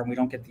this far, and we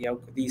don't get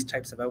these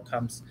types of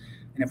outcomes.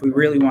 And if we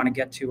really want to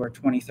get to our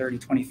 2030,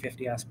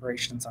 2050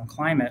 aspirations on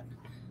climate,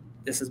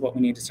 this is what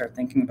we need to start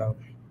thinking about.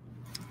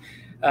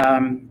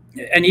 And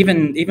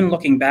even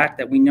looking back,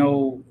 that we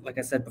know, like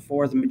I said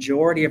before, the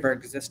majority of our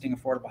existing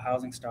affordable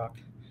housing stock,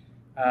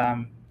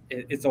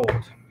 it's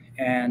old,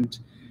 and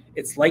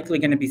it's likely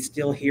going to be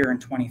still here in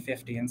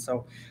 2050. And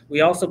so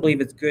we also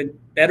believe it's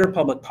better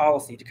public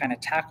policy to kind of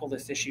tackle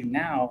this issue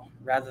now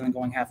rather than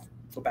go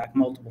back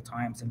multiple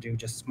times and do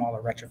just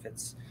smaller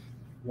retrofits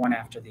one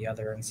after the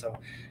other. And so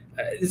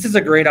this is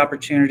a great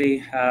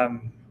opportunity,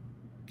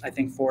 I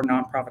think, for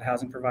nonprofit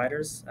housing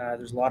providers.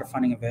 There's a lot of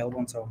funding available.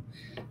 And so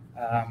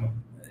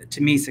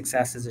to me,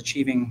 success is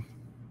achieving,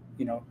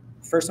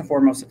 first and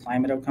foremost, the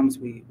climate outcomes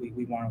we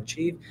want to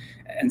achieve.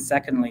 And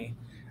secondly,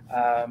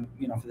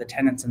 for the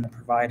tenants and the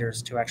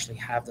providers to actually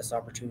have this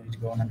opportunity to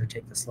go and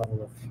undertake this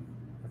level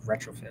of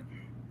retrofit.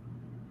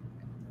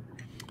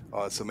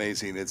 Oh, it's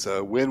amazing. It's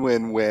a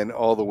win-win-win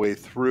all the way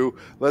through.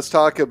 Let's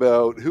talk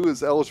about who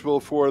is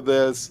eligible for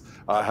this.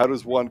 How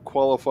does one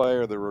qualify?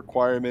 Are there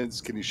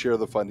requirements? Can you share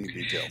the funding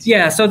details?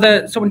 Yeah, so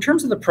in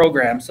terms of the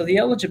program, so the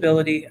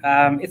eligibility,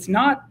 it's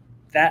not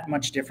that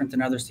much different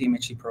than other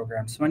CMHC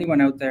programs. So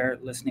anyone out there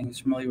listening who's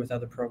familiar with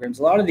other programs,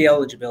 a lot of the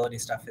eligibility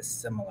stuff is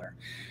similar.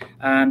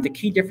 The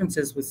key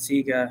differences with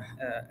SEGA,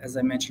 as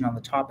I mentioned on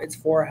the top, it's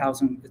for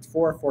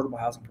affordable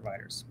housing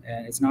providers,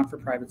 and it's not for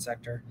private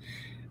sector.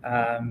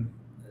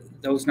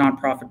 Those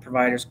nonprofit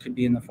providers could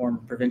be in the form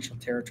of provincial,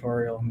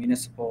 territorial,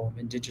 municipal,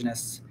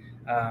 Indigenous,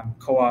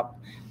 co-op.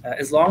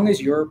 As long as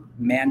your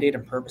mandate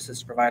and purpose is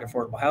to provide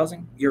affordable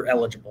housing, you're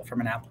eligible from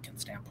an applicant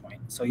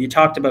standpoint. So you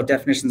talked about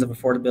definitions of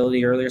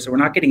affordability earlier, so we're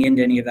not getting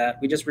into any of that.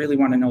 We just really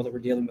want to know that we're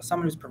dealing with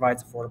someone who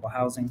provides affordable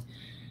housing,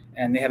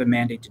 and they have a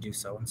mandate to do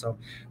so. And so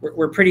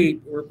we're pretty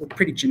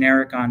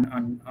generic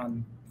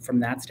on from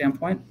that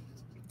standpoint.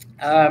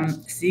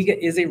 SEGA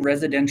is a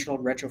residential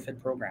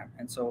retrofit program,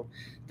 and so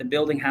the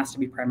building has to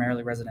be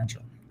primarily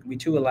residential. We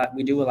do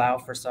allow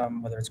for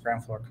some, whether it's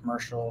ground floor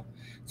commercial,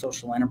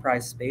 social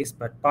enterprise space,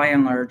 but by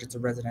and large, it's a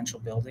residential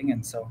building,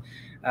 and so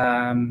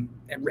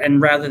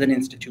and rather than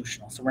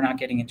institutional. So we're not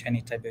getting into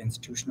any type of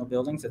institutional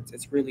buildings.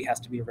 It really has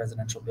to be a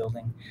residential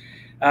building.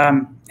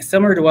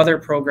 Similar to other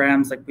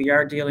programs, like we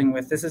are dealing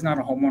with, this is not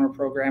a homeowner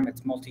program,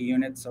 it's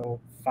multi-unit, so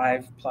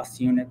 5+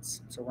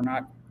 units. So we're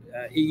not,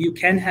 you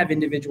can have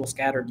individual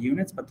scattered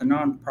units, but the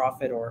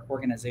nonprofit or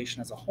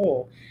organization as a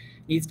whole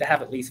needs to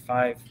have at least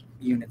 5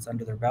 units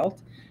under their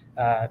belt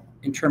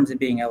in terms of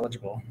being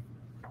eligible.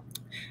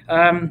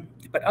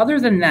 But other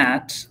than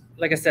that,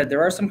 like I said,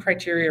 there are some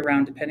criteria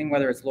around, depending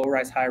whether it's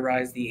low-rise,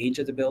 high-rise, the age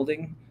of the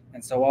building.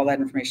 And so all that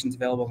information is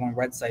available on our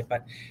website.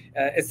 But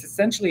it's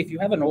essentially, if you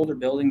have an older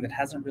building that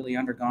hasn't really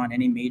undergone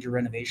any major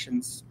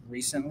renovations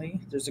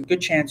recently, there's a good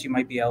chance you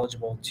might be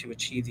eligible to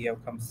achieve the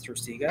outcomes through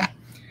SIGA.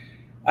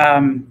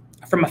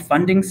 From a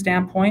funding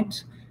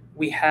standpoint,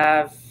 we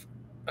have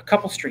a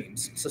couple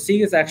streams. So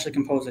SIGA is actually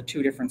composed of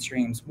 2 different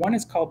streams. One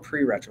is called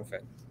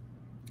pre-retrofit.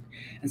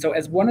 And so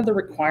as one of the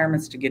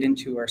requirements to get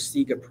into our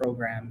SIGA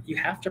program, you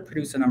have to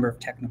produce a number of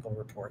technical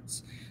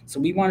reports. So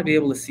we want to be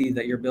able to see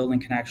that your building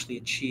can actually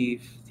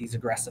achieve these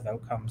aggressive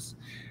outcomes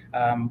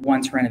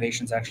once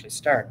renovations actually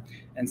start.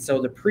 And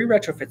so the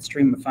pre-retrofit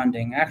stream of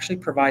funding actually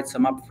provides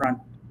some upfront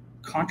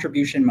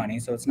contribution money,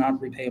 so it's not a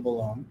repayable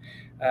loan,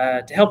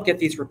 to help get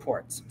these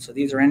reports. So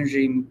these are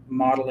energy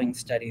modeling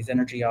studies,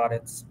 energy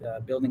audits,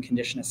 building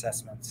condition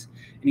assessments,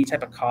 any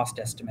type of cost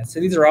estimates. So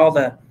these are all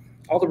the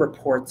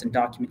reports and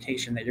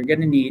documentation that you're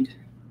going to need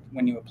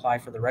when you apply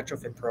for the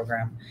retrofit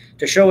program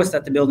to show us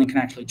that the building can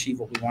actually achieve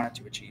what we want it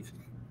to achieve.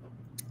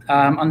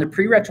 On the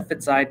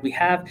pre-retrofit side,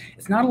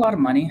 it's not a lot of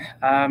money,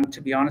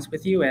 to be honest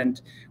with you, and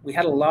we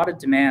had a lot of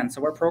demand.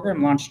 So our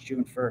program launched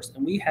June 1st,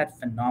 and we had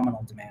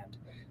phenomenal demand.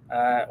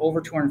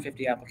 Over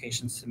 250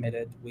 applications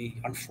submitted.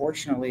 We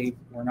unfortunately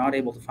were not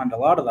able to fund a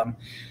lot of them,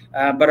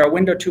 but our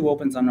window 2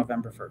 opens on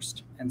November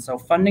 1st. And so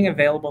funding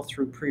available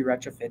through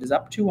pre-retrofit is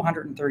up to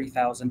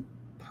 $130,000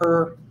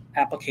 per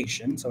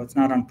application, so it's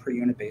not on per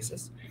unit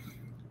basis,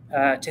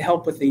 to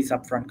help with these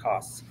upfront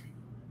costs.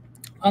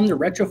 On the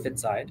retrofit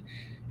side,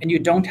 and you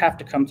don't have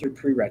to come through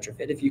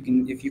pre-retrofit, if you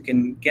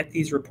can get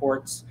these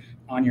reports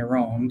on your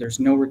own, there's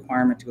no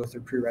requirement to go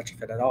through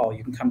pre-retrofit at all.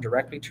 You can come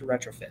directly to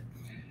retrofit.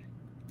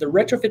 The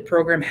retrofit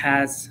program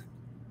has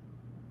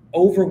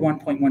over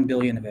 $1.1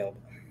 billion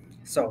available.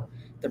 So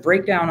the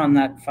breakdown on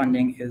that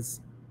funding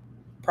is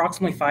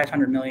approximately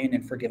 $500 million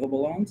in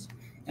forgivable loans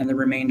and the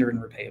remainder in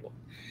repayable.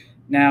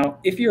 Now,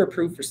 if you're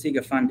approved for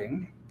SIGA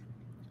funding,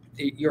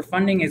 your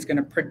funding is going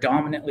to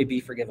predominantly be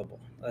forgivable.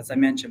 As I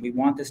mentioned, we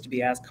want this to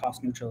be as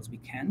cost neutral as we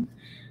can.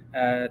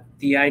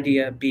 The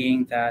idea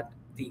being that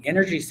the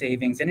energy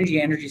savings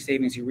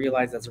you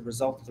realize as a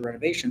result of the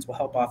renovations will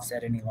help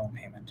offset any loan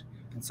payment.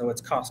 And so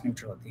it's cost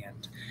neutral at the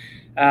end.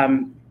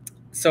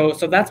 So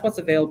that's what's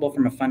available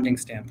from a funding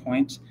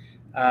standpoint.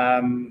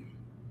 On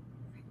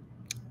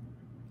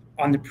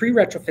the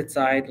pre-retrofit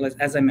side,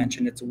 as I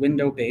mentioned, it's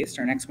window-based.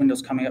 Our next window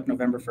is coming up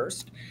November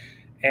 1st.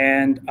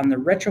 And on the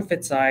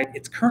retrofit side,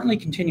 it's currently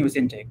continuous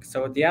intake.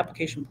 So the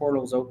application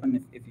portal is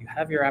open. If you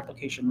have your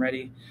application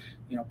ready,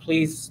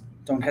 please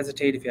don't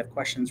hesitate. If you have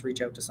questions,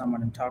 reach out to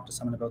someone and talk to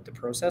someone about the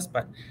process.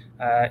 But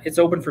it's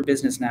open for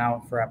business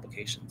now for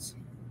applications.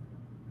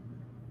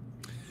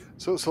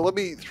 So let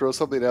me throw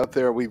something out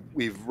there.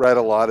 We've read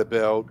a lot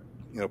about,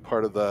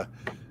 part of the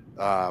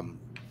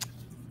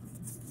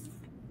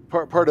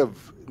part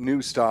of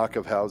new stock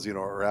of housing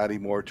or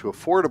adding more to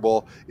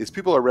affordable is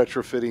people are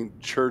retrofitting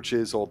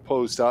churches, old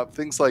post op,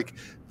 things like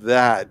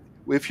that.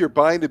 If you're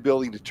buying a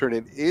building to turn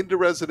it into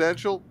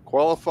residential,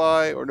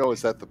 qualify or no?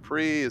 Is that the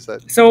pre? Is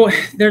that so?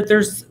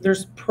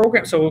 There's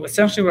programs. So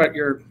essentially,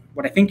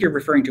 what I think you're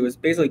referring to is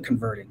basically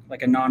converting,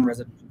 like a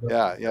non-residential building.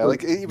 Yeah,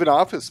 like even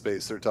office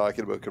space, they're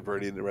talking about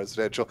converting into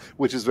residential,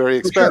 which is very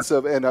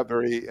expensive and not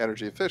very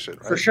energy efficient.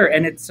 Right? For sure,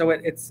 and it's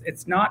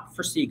not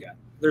for SIGA.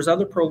 There's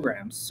other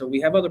programs. So we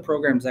have other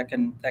programs that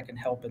can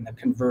help in the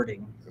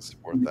converting.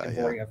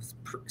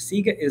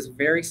 SIGA is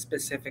very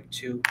specific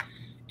to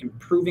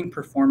improving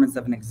performance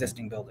of an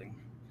existing building.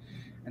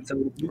 And so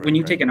when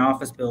you take an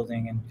office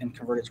building and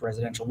convert it to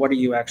residential, what are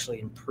you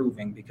actually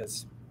improving?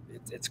 Because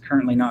it's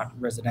currently not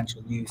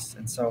residential use.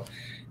 And so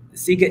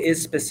SIGA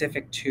is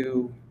specific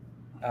to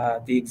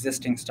the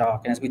existing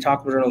stock. And as we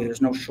talked about earlier,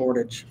 there's no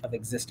shortage of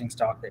existing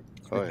stock that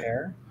you can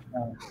repair.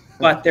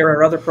 But there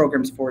are other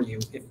programs for you.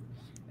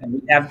 And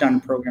we have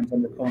done programs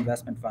under the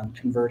co-investment fund,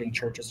 converting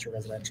churches to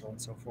residential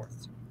and so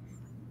forth.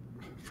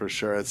 For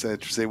sure. It's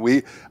interesting.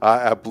 We,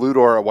 at Blue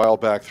Door a while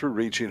back through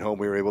Reaching Home,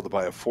 we were able to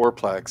buy a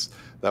 4-plex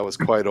that was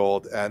quite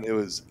old. And it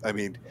was,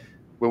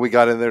 when we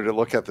got in there to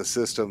look at the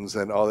systems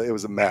and all, it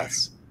was a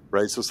mess,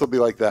 right? So something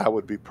like that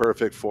would be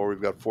perfect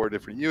we've got 4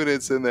 different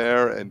units in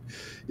there and,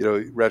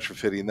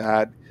 retrofitting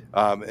that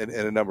and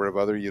a number of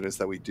other units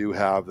that we do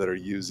have that are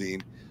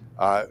using.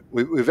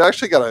 We've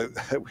actually got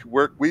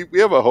we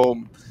have a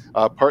home,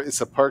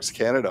 it's a Parks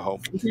Canada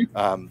home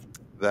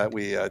that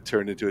we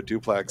turned into a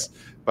duplex,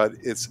 but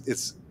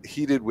it's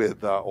heated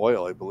with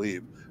oil, I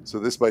believe. So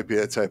this might be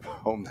a type of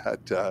home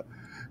that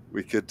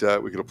we could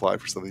apply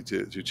for something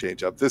to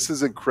change up. This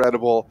is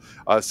incredible.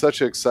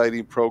 Such an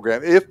exciting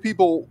program. If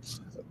people,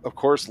 of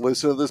course,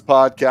 listen to this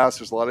podcast,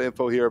 there's a lot of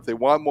info here. If they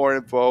want more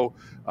info,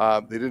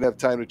 they didn't have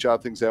time to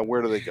jot things down,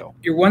 where do they go?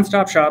 Your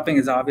one-stop shopping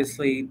is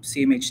obviously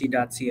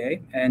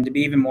CMHC.ca. And to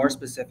be even more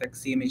specific,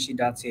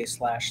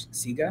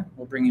 CMHC.ca/SIGA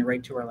will bring you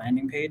right to our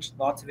landing page.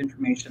 Lots of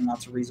information,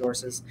 lots of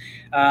resources.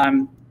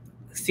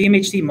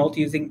 CMHC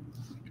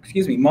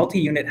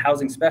multi-unit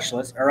housing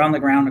specialists are on the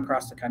ground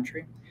across the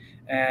country.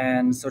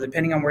 And so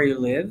depending on where you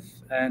live,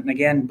 and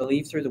again,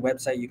 believe through the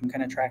website, you can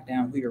kind of track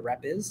down who your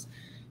rep is,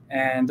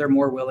 and they're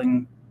more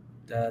willing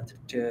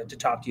to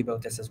talk to you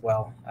about this as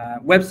well.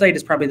 Website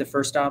is probably the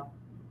first stop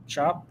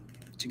shop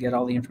to get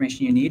all the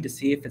information you need to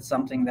see if it's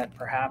something that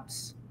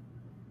perhaps,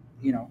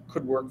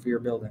 could work for your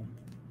building.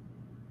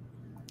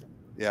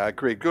 Yeah,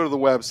 great. Go to the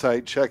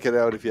website, check it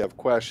out. If you have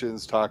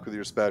questions, talk with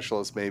your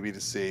specialist maybe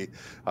to see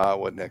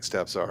what next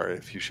steps are,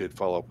 if you should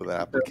follow up with an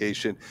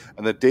application.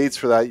 And the dates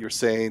for that, you're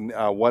saying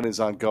one is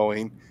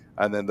ongoing,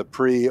 and then the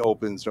pre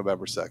opens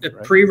November 2nd. The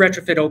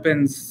pre-retrofit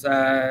opens,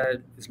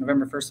 is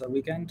November 1st, the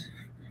weekend?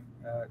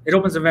 It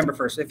opens November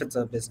 1st if it's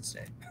a business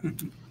day.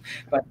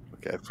 But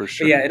okay, for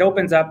sure. Yeah, it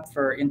opens up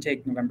for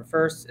intake November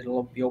 1st.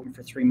 It'll be open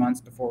for 3 months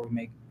before we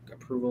make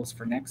approvals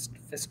for next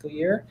fiscal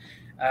year.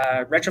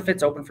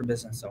 Retrofit's open for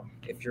business. So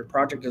if your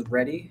project is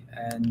ready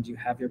and you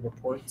have your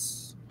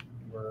reports,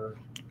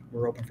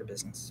 we're open for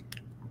business.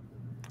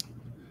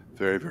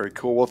 Very, very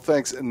cool. Well,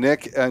 thanks,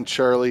 Nick and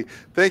Charlie.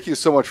 Thank you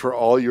so much for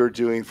all you're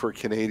doing for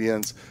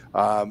Canadians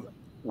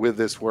with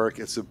this work.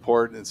 It's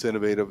important, it's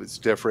innovative, it's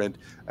different,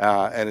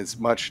 and it's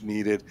much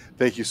needed.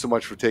 Thank you so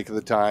much for taking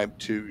the time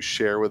to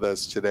share with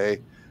us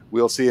today.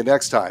 We'll see you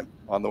next time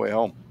on the way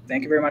home.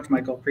 Thank you very much,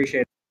 Michael.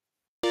 Appreciate it.